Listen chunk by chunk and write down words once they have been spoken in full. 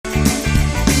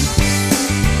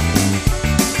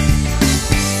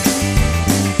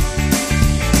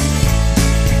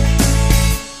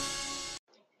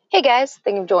Hey guys,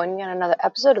 thank you for joining me on another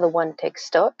episode of the One Take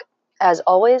Stoic. As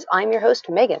always, I'm your host,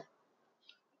 Megan.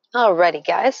 Alrighty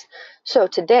guys, so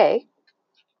today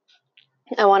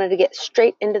I wanted to get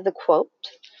straight into the quote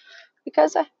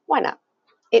because why not?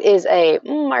 It is a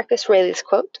Marcus Aurelius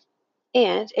quote,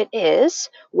 and it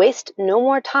is, waste no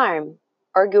more time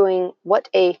arguing what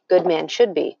a good man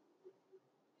should be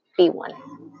one.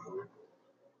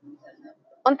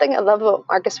 One thing I love about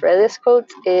Marcus Aurelius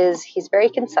quotes is he's very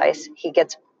concise. He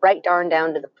gets right darn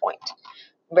down to the point.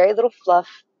 Very little fluff,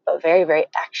 but very, very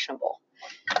actionable.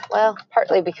 Well,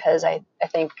 partly because I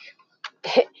think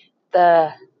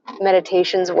the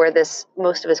meditations where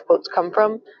most of his quotes come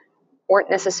from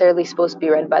weren't necessarily supposed to be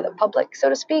read by the public, so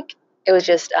to speak. It was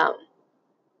just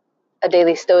a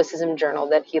daily stoicism journal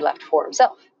that he wrote for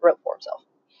himself,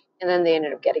 and then they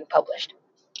ended up getting published.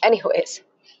 Anyways,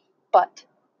 but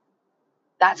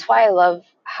that's why I love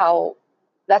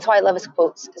his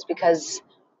quotes, is because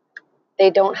they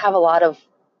don't have a lot of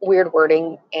weird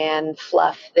wording and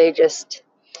fluff. They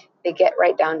get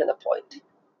right down to the point.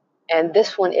 And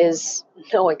this one is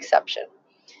no exception.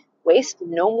 Waste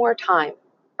no more time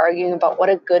arguing about what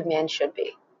a good man should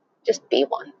be. Just be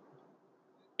one.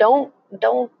 Don't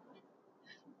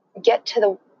get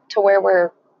to where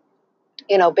we're,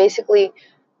 basically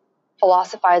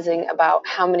philosophizing about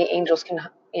how many angels can,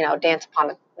 dance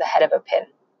upon the head of a pin.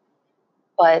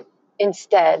 But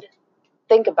instead,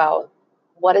 think about,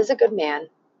 what is a good man?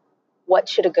 What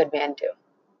should a good man do?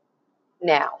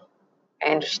 Now, I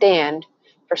understand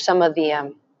for some of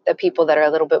the people that are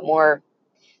a little bit more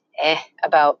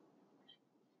about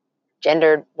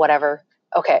gendered whatever,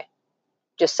 okay,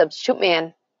 just substitute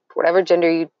man for whatever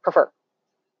gender you prefer.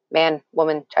 Man,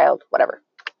 woman, child, whatever.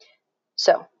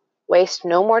 So, waste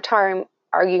no more time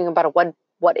arguing about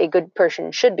what a good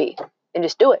person should be, and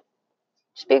just do it.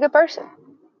 Just be a good person.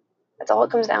 That's all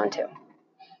it comes down to.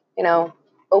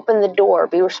 Open the door,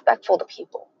 be respectful to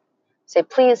people. Say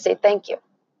please, say thank you.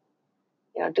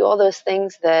 Do all those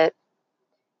things that,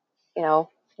 you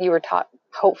were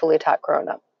hopefully taught growing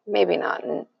up. Maybe not,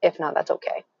 and if not, that's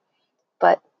okay.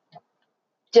 But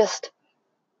just,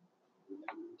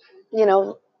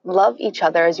 love each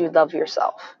other as you love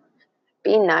yourself.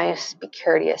 Be nice, be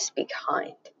courteous, be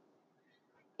kind.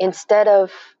 Instead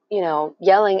of,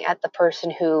 yelling at the person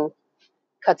who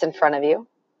cuts in front of you,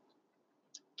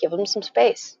 give them some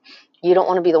space. You don't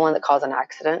want to be the one that caused an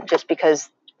accident just because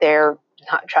they're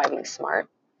not driving smart.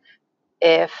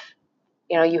 If,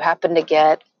 you happen to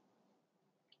get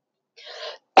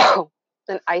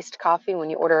an iced coffee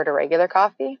when you ordered a regular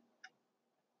coffee,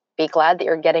 be glad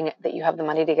that you have the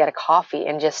money to get a coffee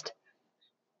and just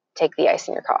take the ice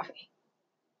in your coffee.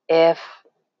 If,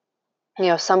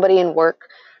 somebody in work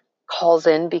calls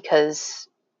in because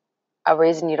a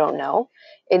reason you don't know,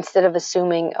 instead of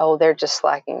assuming, oh, they're just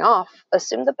slacking off,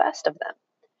 assume the best of them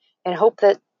and hope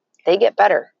that they get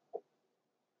better.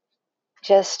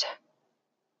 Just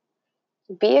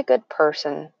be a good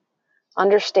person.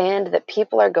 Understand that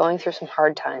people are going through some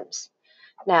hard times.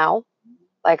 Now,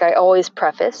 like I always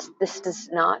preface, this does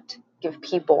not give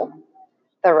people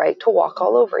the right to walk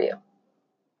all over you.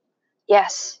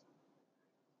 Yes,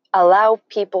 allow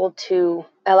people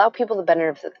the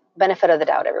benefit of the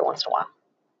doubt every once in a while.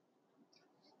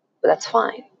 But that's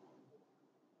fine.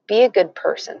 Be a good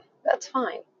person. That's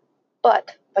fine.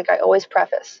 But, like I always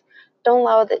preface, don't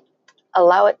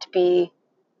allow it to be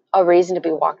a reason to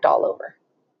be walked all over.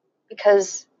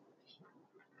 Because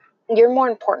you're more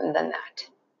important than that.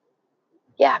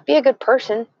 Yeah, be a good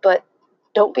person, but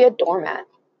don't be a doormat.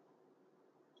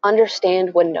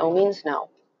 Understand when no means no.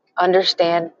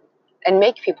 Understand and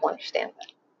make people understand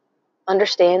that.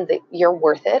 Understand that you're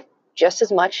worth it just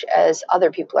as much as other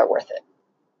people are worth it.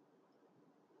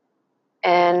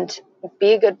 And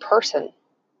be a good person.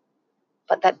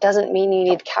 But that doesn't mean you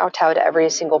need to kowtow to every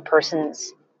single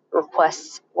person's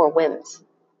requests or whims.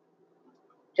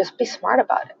 Just be smart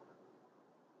about it.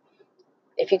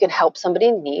 If you can help somebody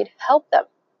in need, help them.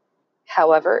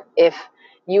 However, if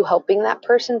you helping that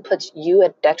person puts you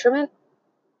at detriment,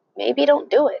 maybe don't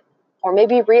do it. Or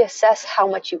maybe reassess how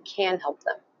much you can help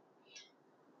them.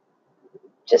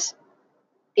 Just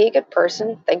be a good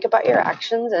person, think about your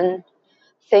actions, and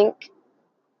think,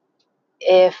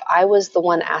 if I was the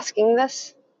one asking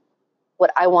this, would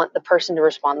I want the person to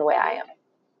respond the way I am?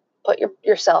 Put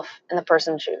yourself in the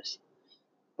person's shoes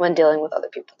when dealing with other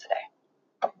people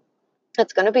today.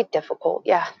 It's going to be difficult.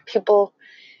 Yeah,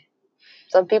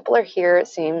 some people are here, it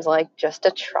seems like, just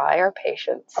to try our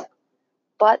patience.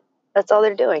 But that's all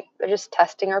they're doing. They're just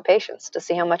testing our patience to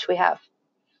see how much we have.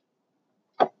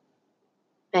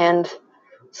 And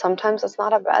sometimes that's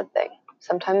not a bad thing.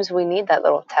 sometimes we need that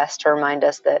little test to remind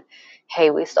us that, hey,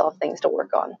 we still have things to work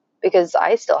on. Because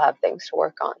I still have things to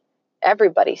work on.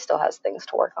 Everybody still has things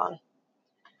to work on.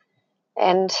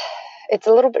 And it's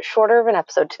a little bit shorter of an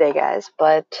episode today, guys,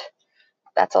 but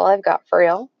that's all I've got for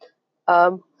y'all.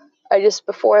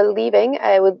 Before leaving,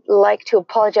 I would like to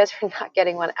apologize for not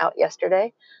getting one out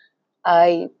yesterday.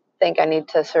 I think I need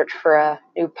to search for a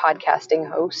new podcasting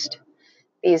host.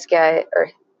 This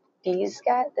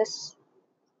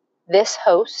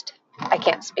host, I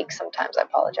can't speak sometimes, I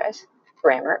apologize.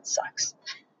 Grammar, it sucks.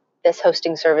 This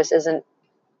hosting service isn't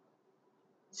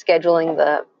scheduling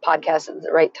the podcast at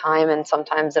the right time, and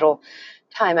sometimes it'll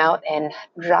time out and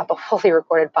drop a fully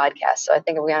recorded podcast. So I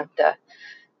think I'm going to have to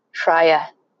try a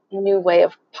new way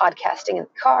of podcasting in the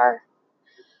car.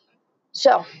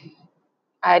 So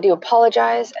I do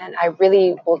apologize, and I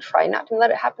really will try not to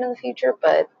let it happen in the future,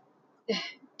 but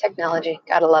technology,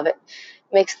 gotta love it.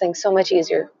 Makes things so much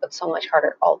easier, but so much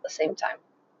harder all at the same time.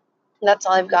 And that's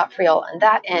all I've got for y'all on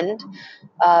that end.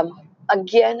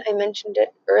 Again, I mentioned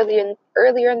it earlier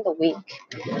in the week.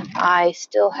 I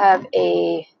still have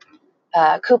a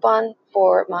coupon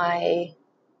for my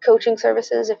coaching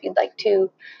services. If you'd like to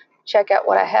check out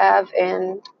what I have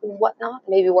and whatnot,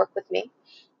 maybe work with me.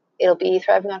 It'll be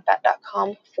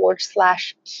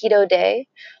thrivingonfat.com/keto day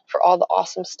for all the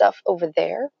awesome stuff over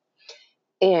there.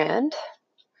 And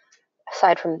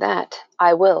aside from that,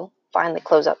 I will finally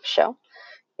close out the show.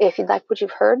 If you'd like what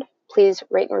you've heard, please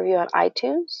rate and review on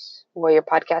iTunes or your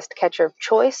podcast catcher of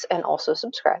choice, and also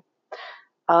subscribe.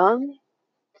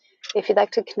 If you'd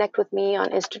like to connect with me on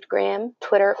Instagram,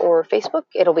 Twitter, or Facebook,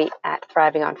 it'll be at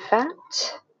Thriving on Fat.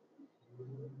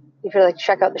 If you'd like to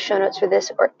check out the show notes for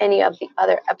this or any of the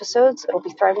other episodes, it'll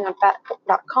be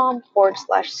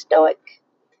thrivingonfat.com/stoic.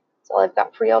 That's all I've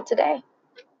got for y'all today.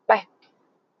 Bye.